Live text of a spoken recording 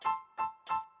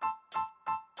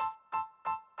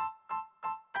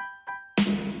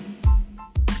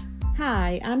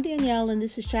Hi, I'm Danielle, and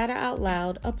this is Chatter Out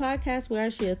Loud, a podcast where I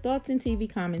share thoughts and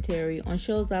TV commentary on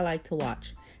shows I like to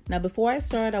watch. Now, before I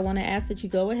start, I want to ask that you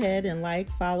go ahead and like,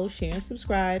 follow, share, and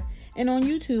subscribe. And on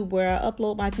YouTube, where I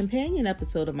upload my companion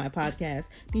episode of my podcast,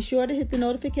 be sure to hit the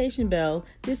notification bell.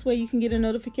 This way you can get a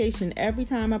notification every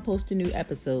time I post a new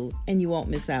episode, and you won't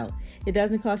miss out. It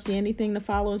doesn't cost you anything to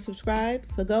follow and subscribe,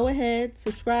 so go ahead,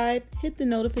 subscribe, hit the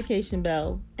notification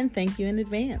bell, and thank you in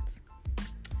advance.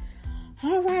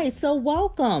 All right, so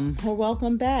welcome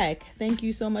back. Thank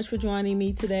you so much for joining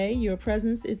me today. Your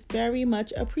presence is very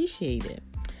much appreciated.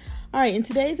 All right, in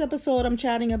today's episode, I'm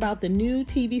chatting about the new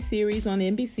TV series on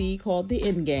NBC called The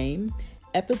Endgame.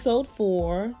 Episode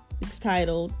 4, it's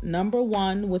titled Number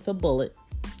 1 with a Bullet.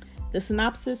 The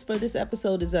synopsis for this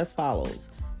episode is as follows.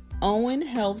 Owen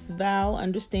helps Val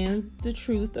understand the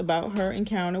truth about her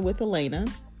encounter with Elena.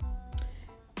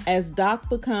 As Doc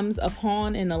becomes a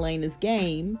pawn in Elena's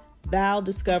game, Val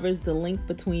discovers the link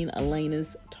between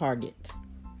Elena's target.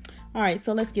 All right,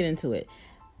 so let's get into it.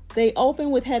 They open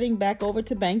with heading back over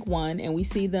to Bank 1, and we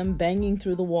see them banging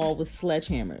through the wall with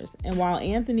sledgehammers. And while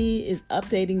Anthony is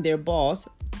updating their boss,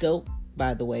 Doak,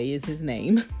 by the way, is his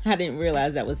name. I didn't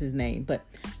realize that was his name, but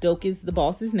Doak is the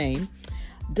boss's name.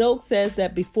 Doak says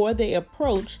that before they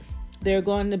approach, they're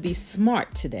going to be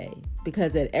smart today,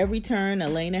 because at every turn,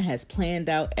 Elena has planned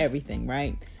out everything,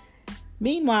 right?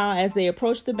 Meanwhile, as they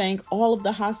approach the bank, all of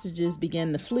the hostages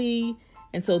begin to flee.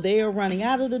 And so they are running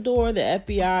out of the door,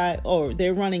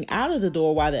 they're running out of the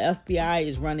door while the FBI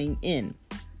is running in.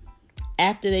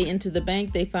 After they enter the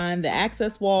bank, they find the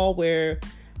access wall where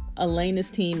Elena's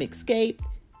team escaped.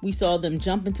 We saw them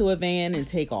jump into a van and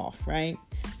take off, right?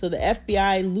 So the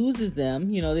FBI loses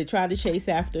them. They try to chase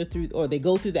after they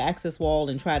go through the access wall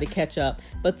and try to catch up,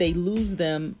 but they lose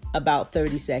them about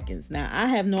 30 seconds. Now, I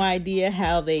have no idea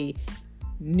how they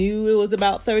knew it was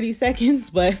about 30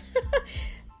 seconds, but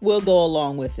we'll go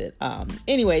along with it.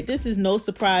 Anyway, this is no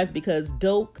surprise because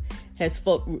Doak has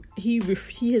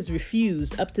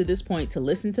refused up to this point to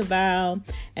listen to Val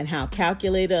and how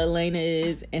calculated Elena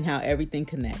is and how everything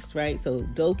connects, right? So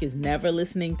Doak is never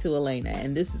listening to Elena,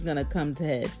 and this is going to come to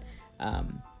head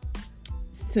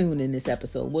soon in this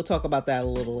episode. We'll talk about that a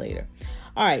little later.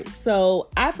 All right, so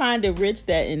I find it rich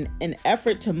that in an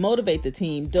effort to motivate the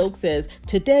team, Doak says,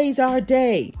 "Today's our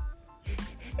day."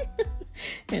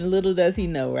 And little does he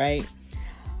know, right?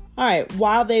 All right,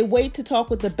 while they wait to talk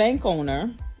with the bank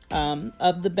owner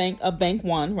of Bank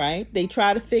 1, right? They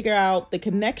try to figure out the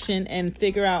connection and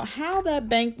figure out how that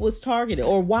bank was targeted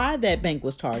or why that bank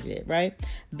was targeted, right?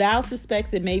 Val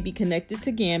suspects it may be connected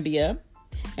to Gambia.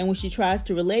 And when she tries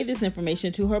to relay this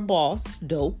information to her boss,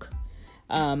 Doak,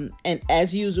 and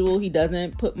as usual, he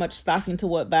doesn't put much stock into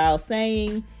what Val's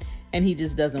saying, and he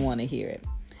just doesn't want to hear it.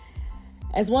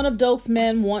 As one of Doak's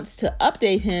men wants to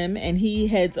update him and he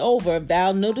heads over,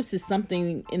 Val notices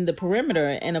something in the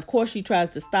perimeter, and of course she tries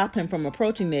to stop him from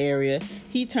approaching the area.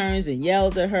 He turns and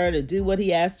yells at her to do what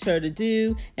he asked her to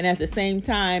do, and at the same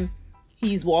time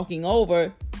he's walking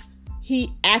over,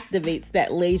 he activates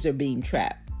that laser beam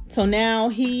trap. So now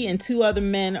he and 2 other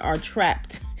men are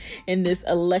trapped in this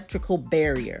electrical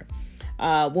barrier.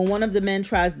 When one of the men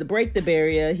tries to break the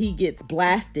barrier, he gets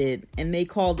blasted, and they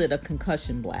called it a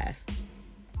concussion blast.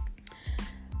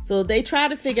 So they try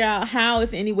to figure out how,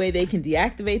 if any way, they can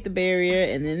deactivate the barrier.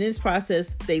 And in this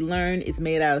process, they learn it's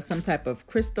made out of some type of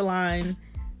crystalline,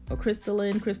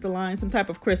 some type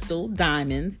of crystal,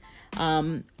 diamonds.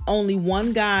 Only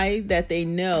one guy that they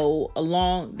know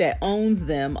that owns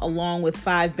them, along with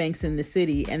 5 banks in the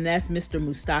city, and that's Mr.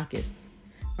 Moustakis,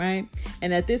 right?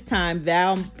 And at this time,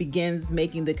 Val begins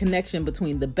making the connection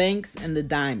between the banks and the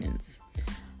diamonds.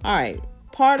 All right.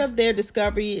 Part of their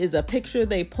discovery is a picture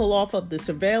they pull off of the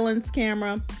surveillance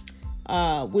camera,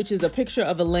 which is a picture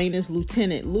of Elena's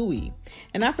lieutenant, Louis.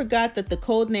 And I forgot that the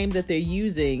code name that they're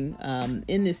using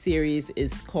in this series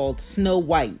is called Snow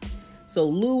White. So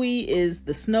Louis is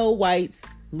the Snow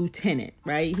White's lieutenant,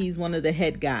 right? He's one of the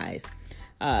head guys.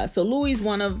 So Louis is he's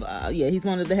one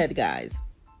of the head guys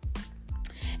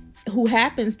who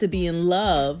happens to be in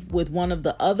love with one of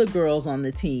the other girls on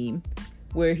the team,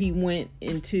 where he went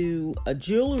into a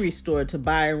jewelry store to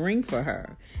buy a ring for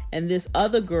her. And this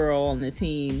other girl on the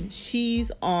team,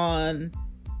 she's on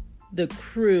the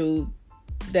crew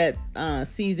that's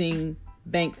seizing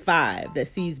Bank 5, that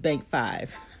sees Bank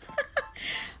 5.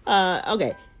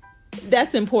 Okay,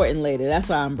 that's important later. That's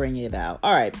why I'm bringing it out.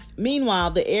 All right.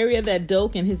 Meanwhile, the area that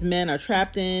Doak and his men are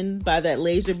trapped in by that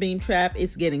laser beam trap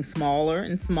is getting smaller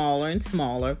and smaller and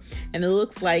smaller. And it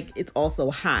looks like it's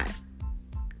also hot.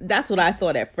 that's what I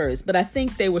thought at first. But I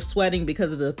think they were sweating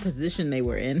because of the position they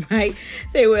were in, right?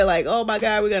 They were like, oh my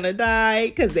God, we're going to die,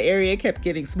 because the area kept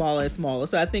getting smaller and smaller.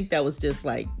 So I think that was just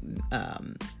like,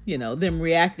 them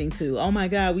reacting to, oh my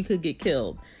God, we could get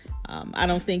killed. I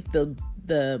don't think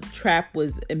the trap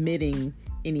was emitting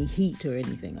any heat or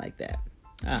anything like that.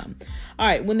 All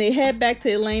right, when they head back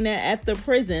to Elena at the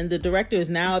prison, the director is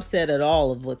now upset at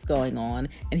all of what's going on,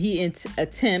 and he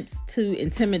attempts to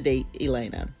intimidate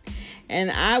Elena.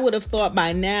 And I would have thought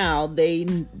by now they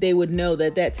would know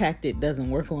that tactic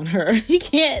doesn't work on her. He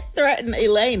can't threaten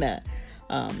Elena.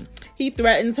 He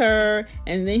threatens her,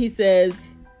 and then he says,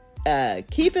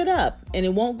 keep it up, and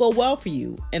it won't go well for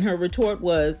you. And her retort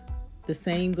was, the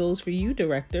same goes for you,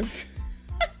 director.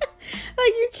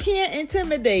 Like, you can't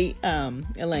intimidate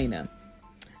Elena.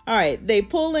 All right, they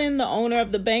pull in the owner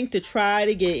of the bank to try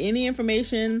to get any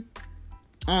information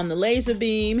on the laser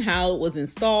beam, how it was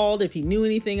installed, if he knew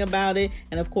anything about it.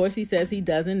 And of course, he says he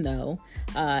doesn't know.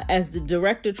 As the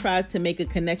director tries to make a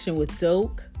connection with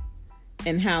Doak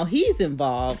and how he's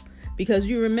involved, because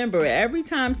you remember, every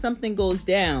time something goes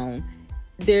down,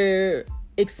 they're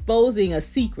exposing a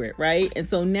secret, right? And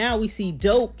so now we see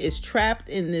Doak is trapped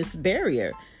in this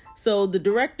barrier. So the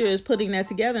director is putting that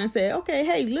together and say, okay,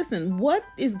 hey, listen, what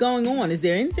is going on? Is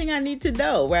there anything I need to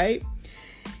know, right?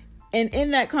 And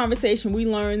in that conversation, we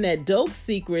learned that Doak's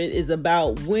secret is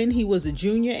about when he was a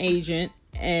junior agent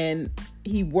and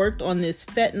he worked on this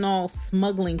fentanyl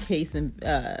smuggling case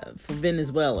for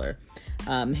Venezuela.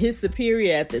 His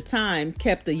superior at the time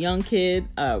kept a young kid,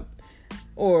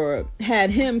 or had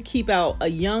him keep out a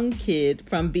young kid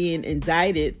from being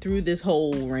indicted through this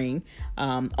whole ring,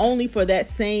 only for that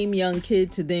same young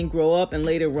kid to then grow up and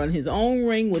later run his own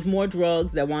ring with more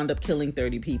drugs that wound up killing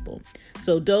 30 people.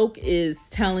 So Doak is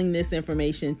telling this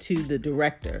information to the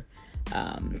director,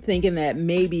 thinking that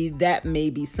may be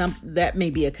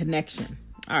a connection.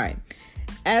 All right.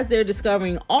 As they're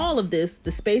discovering all of this,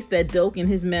 the space that Doak and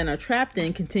his men are trapped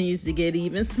in continues to get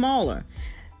even smaller.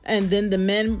 And then the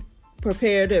men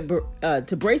prepare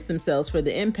to brace themselves for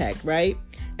the impact, right?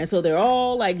 And so they're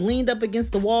all like leaned up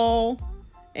against the wall,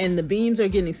 and the beams are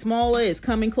getting smaller. It's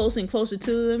coming closer and closer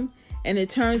to them. And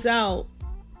it turns out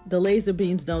the laser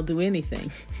beams don't do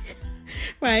anything,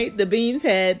 right? The beams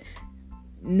had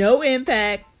no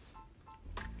impact.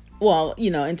 Well,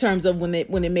 in terms of when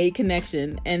it made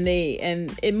connection, and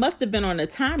it must have been on a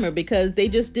timer because they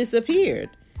just disappeared.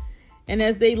 And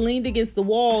as they leaned against the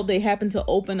wall, they happened to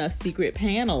open a secret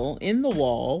panel in the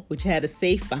wall, which had a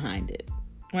safe behind it,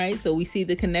 right? So we see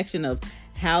the connection of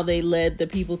how they led the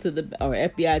people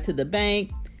FBI to the bank.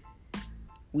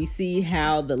 We see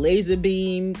how the laser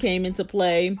beam came into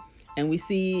play. And we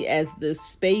see as the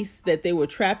space that they were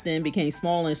trapped in became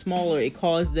smaller and smaller, it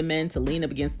caused the men to lean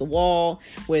up against the wall,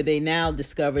 where they now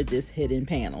discovered this hidden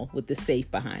panel with the safe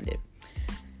behind it.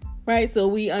 Right, so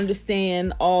we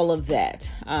understand all of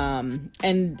that.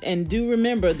 And do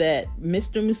remember that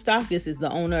Mr. Moustakis is the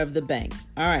owner of the bank.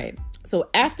 All right, so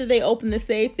after they open the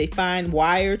safe, they find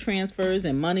wire transfers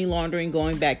and money laundering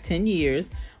going back 10 years.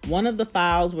 One of the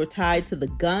files were tied to the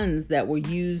guns that were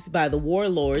used by the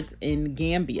warlords in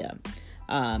Gambia.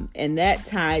 And that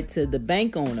tied to the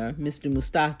bank owner, Mr.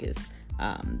 Moustakis.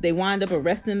 They wind up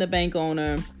arresting the bank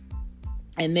owner.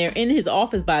 And they're in his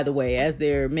office, by the way, as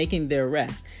they're making their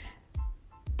arrest.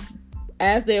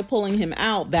 As they're pulling him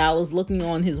out, Val is looking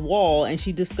on his wall, and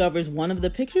she discovers one of the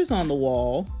pictures on the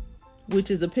wall, which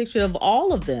is a picture of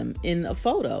all of them in a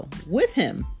photo with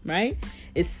him, right?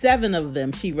 It's 7 of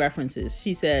them she references.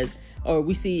 She says, or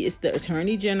we see it's the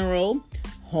Attorney General,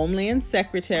 Homeland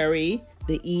Secretary,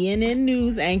 the ENN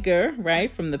News anchor,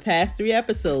 right, from the past 3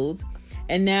 episodes,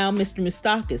 and now Mr.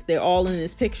 Moustakis. They're all in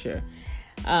this picture.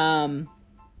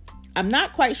 I'm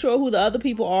not quite sure who the other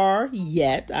people are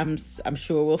yet. I'm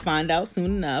sure we'll find out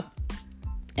soon enough.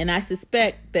 And I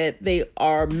suspect that they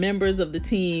are members of the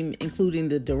team, including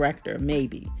the director,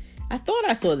 maybe. I thought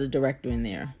I saw the director in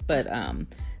there, but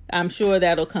I'm sure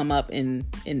that'll come up in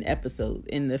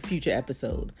the future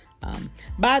episode.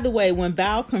 By the way, when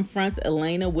Val confronts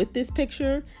Elena with this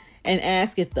picture and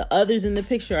asks if the others in the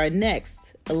picture are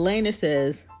next, Elena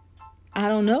says, I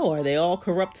don't know. Are they all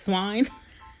corrupt swine?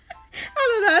 I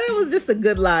don't know. That was just a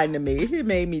good line to me. It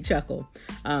made me chuckle.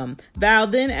 Val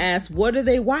then asks, what are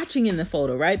they watching in the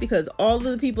photo, right? Because all of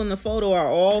the people in the photo are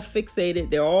all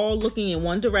fixated. They're all looking in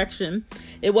one direction.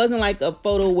 It wasn't like a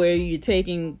photo where you're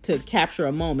taking to capture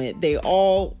a moment. They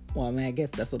all, well, I mean, I guess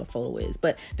that's what a photo is,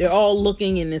 but they're all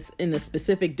looking in a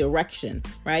specific direction,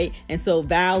 right? And so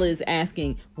Val is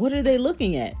asking, what are they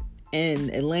looking at?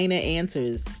 And Elena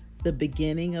answers, the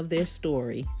beginning of their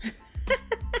story.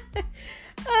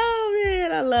 Oh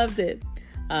man, I loved it.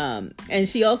 And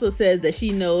she also says that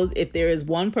she knows if there is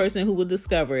one person who will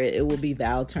discover it, it will be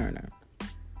Val Turner.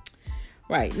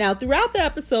 Right. Now, throughout the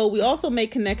episode, we also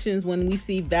make connections when we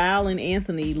see Val and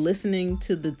Anthony listening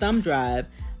to the thumb drive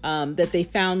that they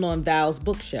found on Val's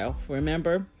bookshelf.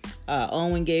 Remember?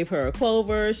 Owen gave her a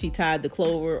clover. She tied the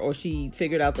clover, or she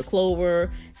figured out the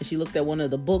clover, and she looked at one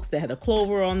of the books that had a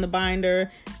clover on the binder,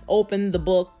 opened the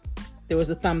book. There was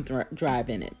a thumb drive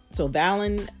in it. So Val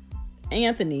and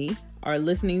Anthony are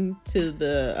listening to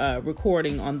the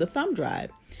recording on the thumb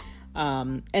drive.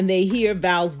 And they hear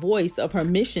Val's voice of her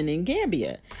mission in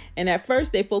Gambia. And at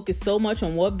first they focused so much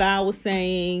on what Val was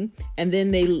saying, and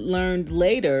then they learned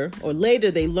later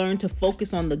they learned to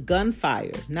focus on the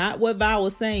gunfire, not what Val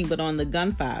was saying, but on the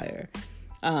gunfire.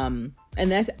 And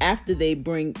that's after they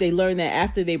learn that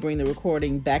after they bring the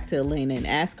recording back to Elena and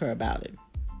ask her about it.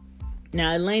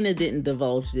 Now, Elena didn't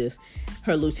divulge this.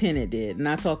 Her lieutenant did, and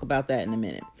I'll talk about that in a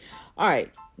minute. All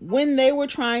right. When they were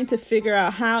trying to figure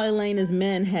out how Elena's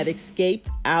men had escaped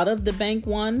out of the Bank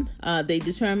One, they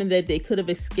determined that they could have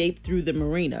escaped through the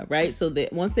marina, right? So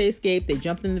that once they escaped, they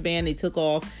jumped in the van, they took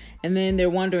off, and then they're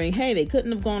wondering, hey, they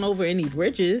couldn't have gone over any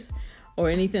bridges or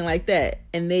anything like that.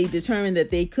 And they determined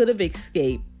that they could have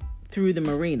escaped through the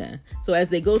marina. So as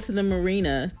they go to the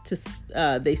marina,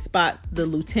 they spot the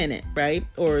lieutenant, right?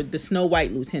 Or the Snow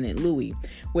White lieutenant, Louis,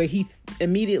 where he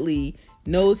immediately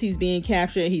knows he's being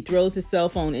captured. He throws his cell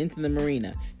phone into the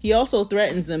marina. He also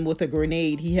threatens them with a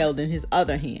grenade he held in his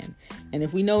other hand. And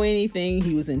if we know anything,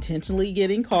 he was intentionally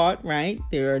getting caught, right?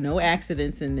 There are no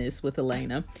accidents in this with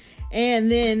Elena.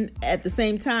 And then at the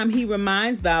same time, he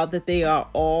reminds Val that they are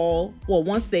all,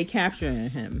 once they capture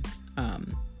him,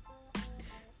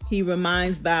 he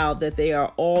reminds Val that they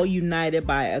are all united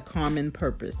by a common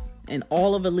purpose. And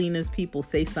all of Elena's people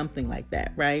say something like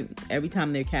that, right? Every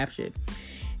time they're captured.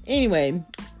 Anyway,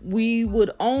 he would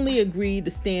only agree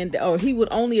to stand down.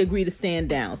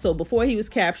 So before he was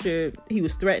captured, he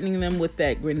was threatening them with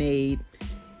that grenade.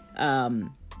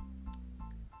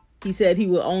 He said he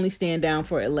would only stand down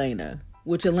for Elena,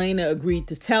 which Elena agreed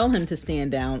to tell him to stand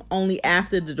down only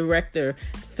after the director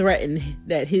threatened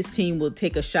that his team would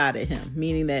take a shot at him,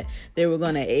 meaning that they were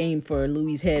going to aim for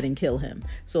Louis' head and kill him.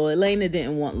 So Elena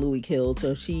didn't want Louis killed,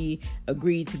 so she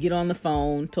agreed to get on the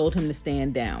phone, told him to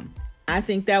stand down. I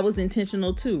think that was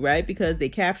intentional too, right? Because they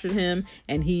captured him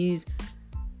and he's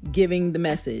giving the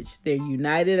message. They're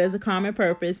united as a common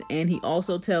purpose. And he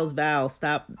also tells Val,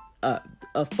 stop,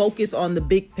 focus on the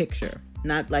big picture,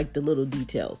 not like the little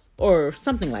details or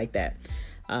something like that.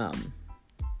 All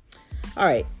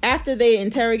right. After they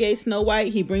interrogate Snow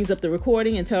White, he brings up the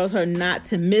recording and tells her not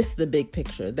to miss the big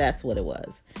picture. That's what it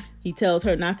was. He tells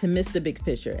her not to miss the big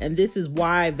picture. And this is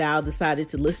why Val decided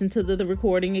to listen to the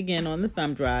recording again on the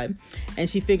thumb drive. And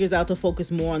she figures out to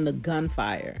focus more on the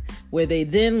gunfire, where they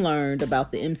then learned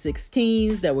about the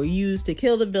M16s that were used to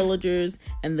kill the villagers.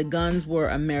 And the guns were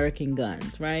American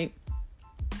guns, right?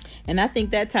 And I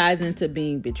think that ties into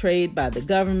being betrayed by the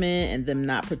government and them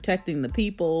not protecting the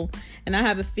people. And I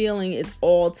have a feeling it's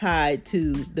all tied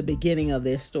to the beginning of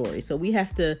their story. So we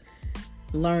have to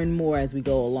learn more as we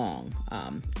go along.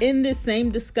 In this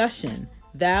same discussion,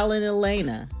 Val and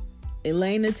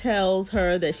Elena tells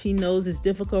her that she knows it's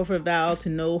difficult for Val to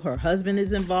know her husband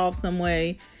is involved some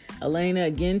way. Elena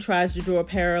again tries to draw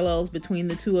parallels between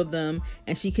the two of them,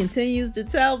 and she continues to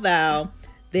tell Val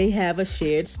they have a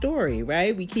shared story,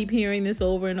 right? We keep hearing this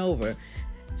over and over.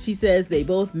 She says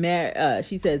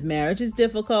she says marriage is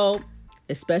difficult,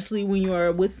 especially when you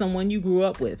are with someone you grew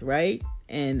up with, right?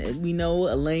 And we know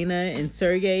Elena and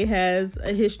Sergei has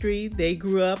a history. They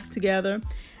grew up together,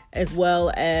 as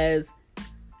well as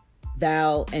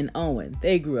Val and Owen.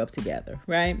 They grew up together,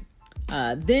 right?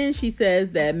 Then she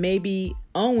says that maybe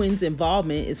Owen's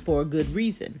involvement is for a good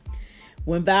reason.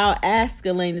 When Val asks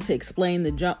Elena to explain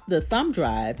the thumb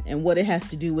drive and what it has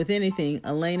to do with anything,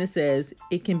 Elena says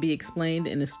it can be explained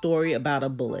in a story about a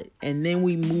bullet. And then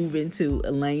we move into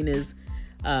Elena's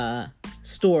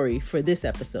story for this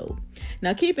episode.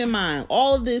 Now, keep in mind,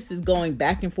 all of this is going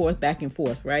back and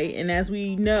forth, right? And as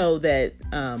we know that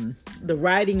the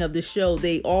writing of the show,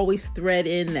 they always thread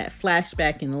in that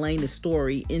flashback in Elena's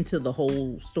story into the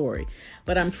whole story.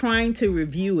 But I'm trying to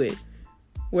review it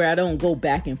where I don't go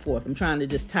back and forth. I'm trying to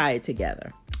just tie it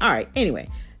together. All right. Anyway,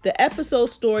 the episode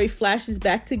story flashes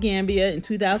back to Gambia in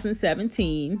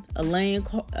 2017.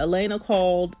 Elena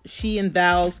called she and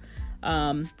Val's,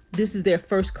 this is their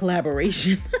first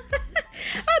collaboration.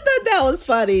 I thought that was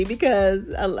funny because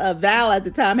Val at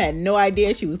the time had no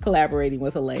idea she was collaborating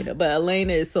with Elena, but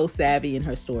Elena is so savvy in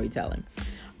her storytelling.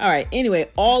 All right. Anyway,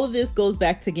 all of this goes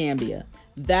back to Gambia.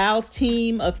 Val's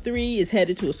team of 3 is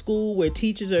headed to a school where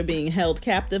teachers are being held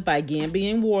captive by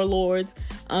Gambian warlords.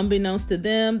 Unbeknownst to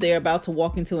them, they're about to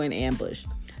walk into an ambush.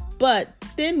 But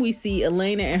then we see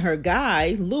Elena and her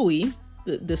guy, Louis,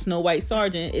 the Snow White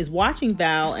sergeant, is watching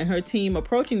Val and her team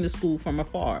approaching the school from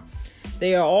afar.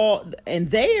 They are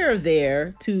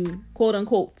there to, quote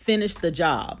unquote, finish the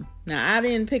job. Now, I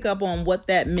didn't pick up on what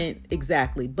that meant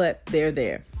exactly, but they're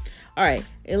there. All right.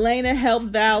 Elena helped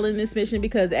Val in this mission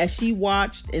because as she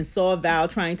watched and saw Val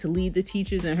trying to lead the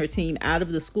teachers and her team out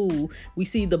of the school, we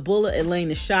see the bullet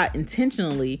Elena shot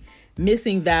intentionally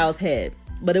missing Val's head,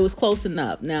 but it was close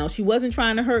enough. Now, she wasn't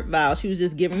trying to hurt Val. She was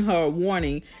just giving her a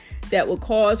warning that would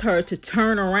cause her to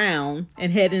turn around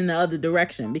and head in the other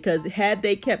direction, because had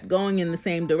they kept going in the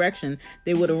same direction,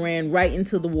 they would have ran right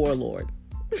into the warlord.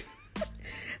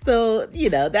 So,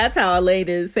 that's how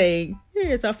Elena is saying,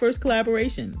 here's our first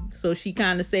collaboration. So she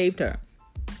kind of saved her.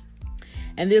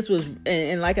 And this was,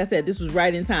 and like I said, this was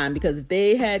right in time, because if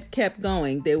they had kept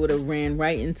going, they would have ran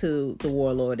right into the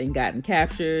warlord and gotten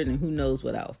captured and who knows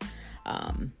what else.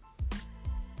 All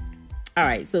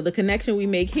right. So the connection we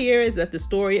make here is that the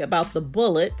story about the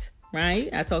bullet, right?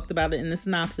 I talked about it in the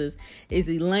synopsis, is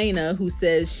Elena, who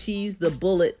says she's the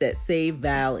bullet that saved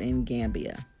Val in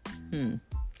Gambia.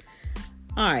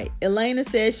 All right. Elena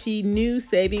says she knew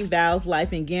saving Val's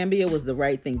life in Gambia was the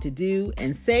right thing to do,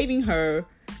 and saving her,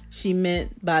 she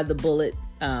meant by the bullet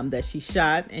that she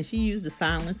shot, and she used a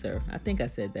silencer. I think I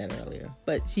said that earlier,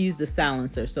 but she used a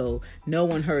silencer, so no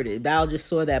one heard it. Val just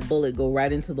saw that bullet go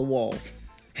right into the wall,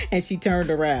 and she turned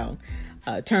around,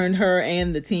 turned her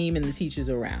and the team and the teachers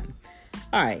around.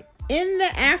 All right. In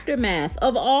the aftermath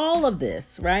of all of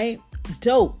this, right,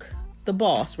 Doak, the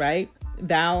boss, right,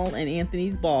 Val and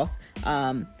Anthony's boss,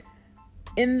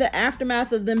 in the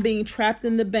aftermath of them being trapped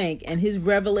in the bank and his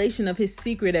revelation of his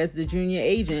secret as the junior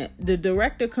agent, the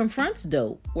director confronts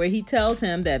Doak, where he tells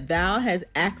him that Val has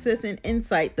access and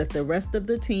insight that the rest of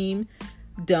the team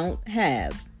don't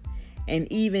have.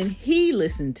 And even he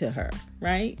listened to her,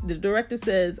 right? The director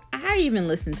says, I even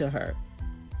listened to her.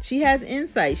 She has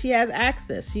insight. She has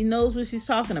access. She knows what she's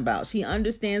talking about. She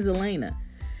understands Elena.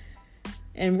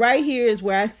 And right here is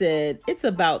where I said, it's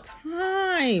about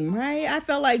time, right? I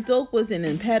felt like Doak was an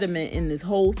impediment in this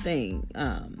whole thing.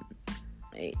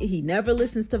 He never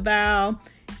listens to Val.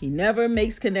 He never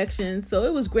makes connections. So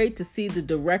it was great to see the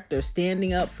director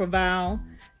standing up for Val.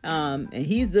 And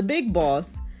he's the big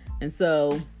boss. And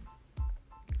so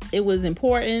it was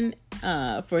important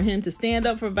for him to stand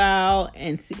up for Val,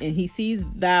 and he sees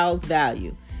Val's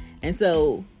value. And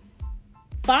so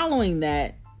following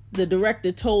that, the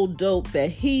director told Doak that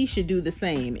he should do the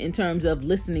same in terms of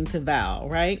listening to Val,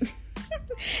 right?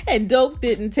 And Doak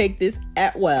didn't take this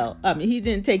he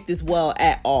didn't take this well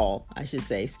at all, I should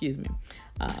say, excuse me.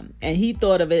 And he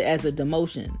thought of it as a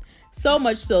demotion. So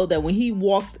much so that when he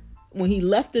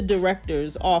left the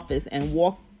director's office and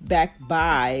walked back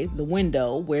by the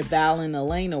window where Val and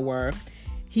Elena were,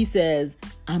 he says,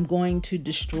 I'm going to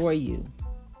destroy you.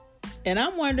 And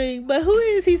I'm wondering, but who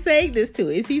is he saying this to?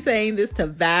 Is he saying this to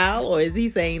Val, or is he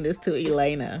saying this to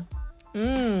Elena?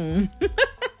 All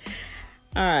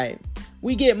right.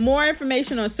 We get more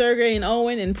information on Sergei and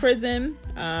Owen in prison.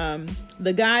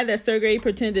 The guy that Sergei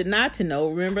pretended not to know,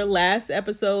 remember last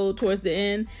episode towards the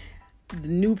end, the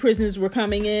new prisoners were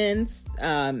coming in,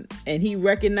 and he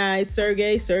recognized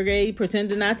Sergei. Sergei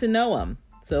pretended not to know him.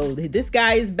 So this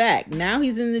guy is back. Now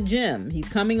he's in the gym. He's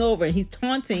coming over and he's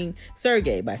taunting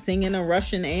Sergei by singing a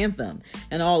Russian anthem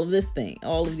and all of these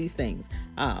things.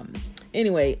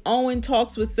 Anyway, Owen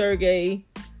talks with Sergei,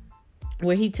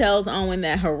 where he tells Owen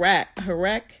that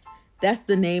Harek, that's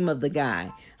the name of the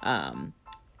guy.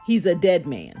 He's a dead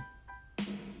man,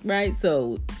 right?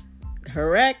 So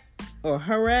Harek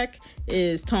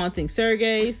is taunting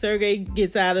Sergei. Sergei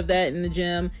gets out of that in the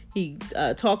gym. He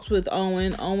talks with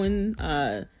Owen. Owen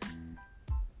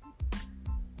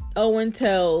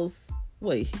tells...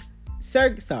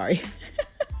 sorry.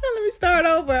 Let me start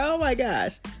over. Oh my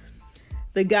gosh.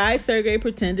 The guy Sergei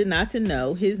pretended not to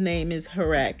know, his name is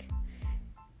Harek.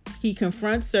 He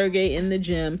confronts Sergei in the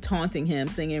gym, taunting him,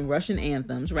 singing Russian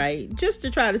anthems, right? Just to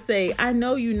try to say, I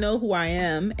know you know who I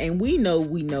am, and we know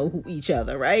who each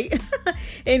other, right?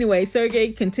 Anyway,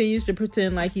 Sergei continues to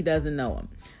pretend like he doesn't know him.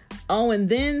 Owen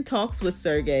then talks with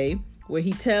Sergei, where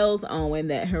he tells Owen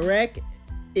that Harek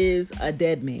is a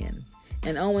dead man.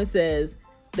 And Owen says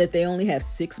that they only have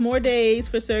 6 more days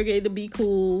for Sergei to be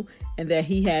cool, and that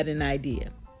he had an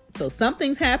idea. So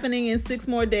something's happening in 6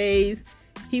 more days.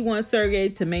 He wants Sergei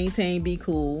to be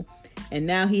cool, and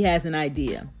now he has an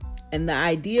idea. And the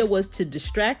idea was to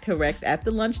distract Herecht at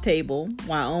the lunch table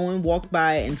while Owen walked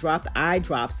by and dropped eye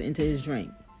drops into his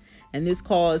drink. And this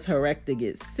caused Herecht to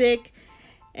get sick,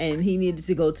 and he needed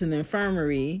to go to the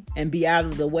infirmary and be out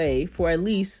of the way for at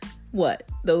least,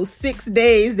 those 6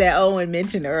 days that Owen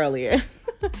mentioned earlier.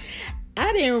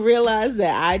 I didn't realize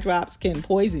that eye drops can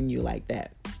poison you like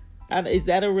that. Is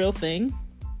that a real thing?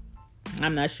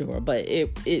 I'm not sure, but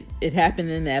it happened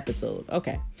in the episode.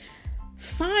 Okay.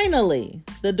 Finally,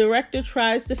 the director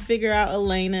tries to figure out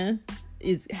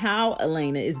how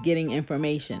Elena is getting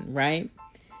information, right?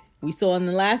 We saw in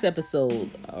the last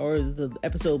episode, or the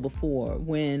episode before,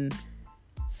 when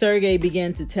Sergei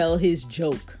began to tell his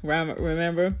joke,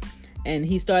 remember? And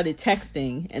he started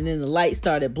texting, and then the light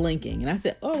started blinking. And I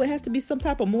said, it has to be some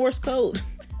type of Morse code.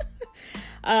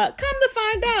 Come to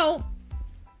find out,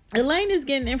 Elena is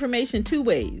getting information 2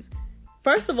 ways.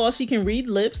 First of all, she can read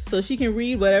lips, so she can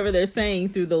read whatever they're saying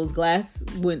through those glass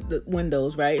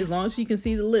windows, right? As long as she can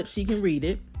see the lips, she can read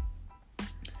it.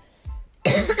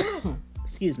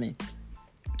 Excuse me.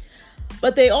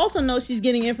 But they also know she's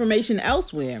getting information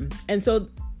elsewhere. And so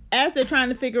as they're trying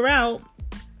to figure out,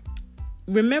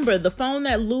 remember the phone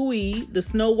that Louis, the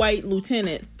Snow White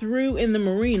lieutenant, threw in the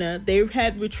marina, they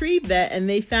had retrieved that, and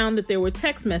they found that there were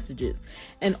text messages.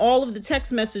 And all of the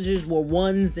text messages were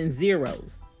 1s and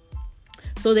 0s.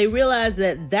 So they realized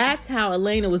that that's how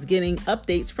Elena was getting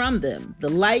updates from them. The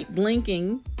light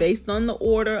blinking based on the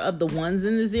order of the 1s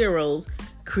and the 0s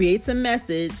creates a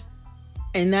message,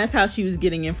 and that's how she was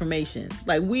getting information.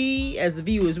 Like, we as the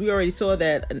viewers, we already saw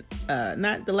that,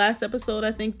 not the last episode,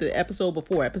 I think the episode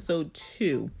before, episode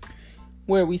 2,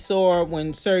 where we saw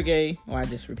when Sergei, I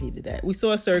just repeated that. We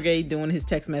saw Sergei doing his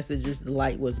text messages, the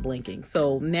light was blinking.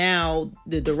 So now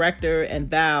the director and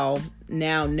Val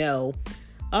now know,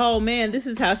 oh man, this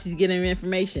is how she's getting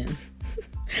information.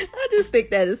 I just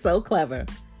think that is so clever.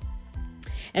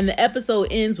 And the episode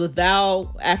ends with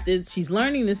Val, after she's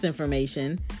learning this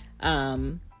information,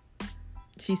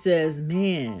 she says,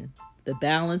 man, the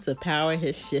balance of power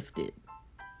has shifted.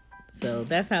 So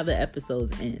that's how the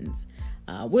episode ends.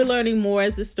 We're learning more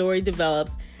as the story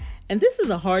develops. And this is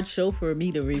a hard show for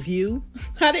me to review.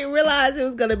 I didn't realize it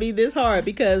was going to be this hard,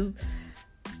 because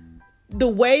the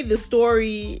way the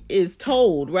story is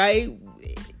told, right?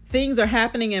 Things are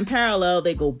happening in parallel.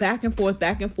 They go back and forth,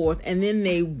 and then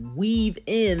they weave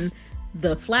in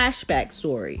the flashback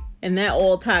story, and that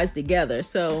all ties together.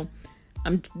 So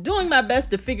I'm doing my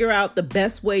best to figure out the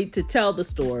best way to tell the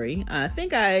story. I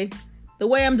think the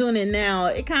way I'm doing it now,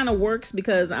 it kind of works,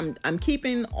 because I'm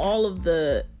keeping all of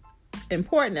the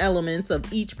important elements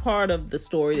of each part of the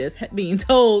story that's being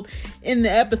told in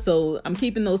the episode. I'm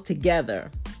keeping those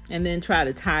together and then try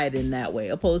to tie it in that way,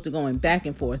 opposed to going back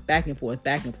and forth.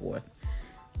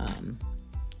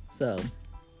 So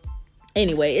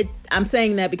anyway, I'm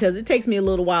saying that because it takes me a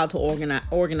little while to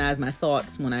organize my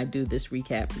thoughts when I do this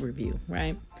recap review,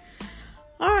 right?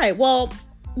 All right. Well,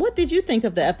 what did you think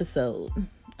of the episode?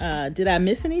 Did I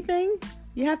miss anything?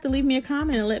 You have to leave me a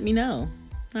comment and let me know.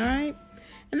 All right.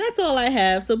 And that's all I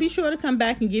have. So be sure to come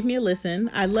back and give me a listen.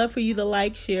 I'd love for you to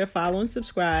like, share, follow, and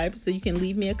subscribe, so you can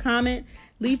leave me a comment,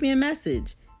 leave me a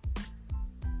message.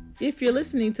 If you're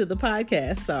listening to the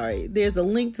podcast, there's a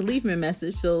link to leave me a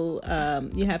message. So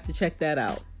you have to check that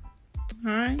out.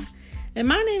 All right. And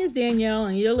my name is Danielle,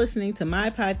 and you're listening to my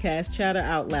podcast, Chatter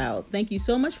Out Loud. Thank you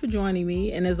so much for joining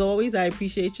me. And as always, I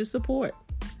appreciate your support.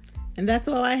 And that's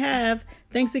all I have.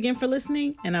 Thanks again for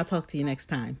listening, and I'll talk to you next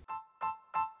time.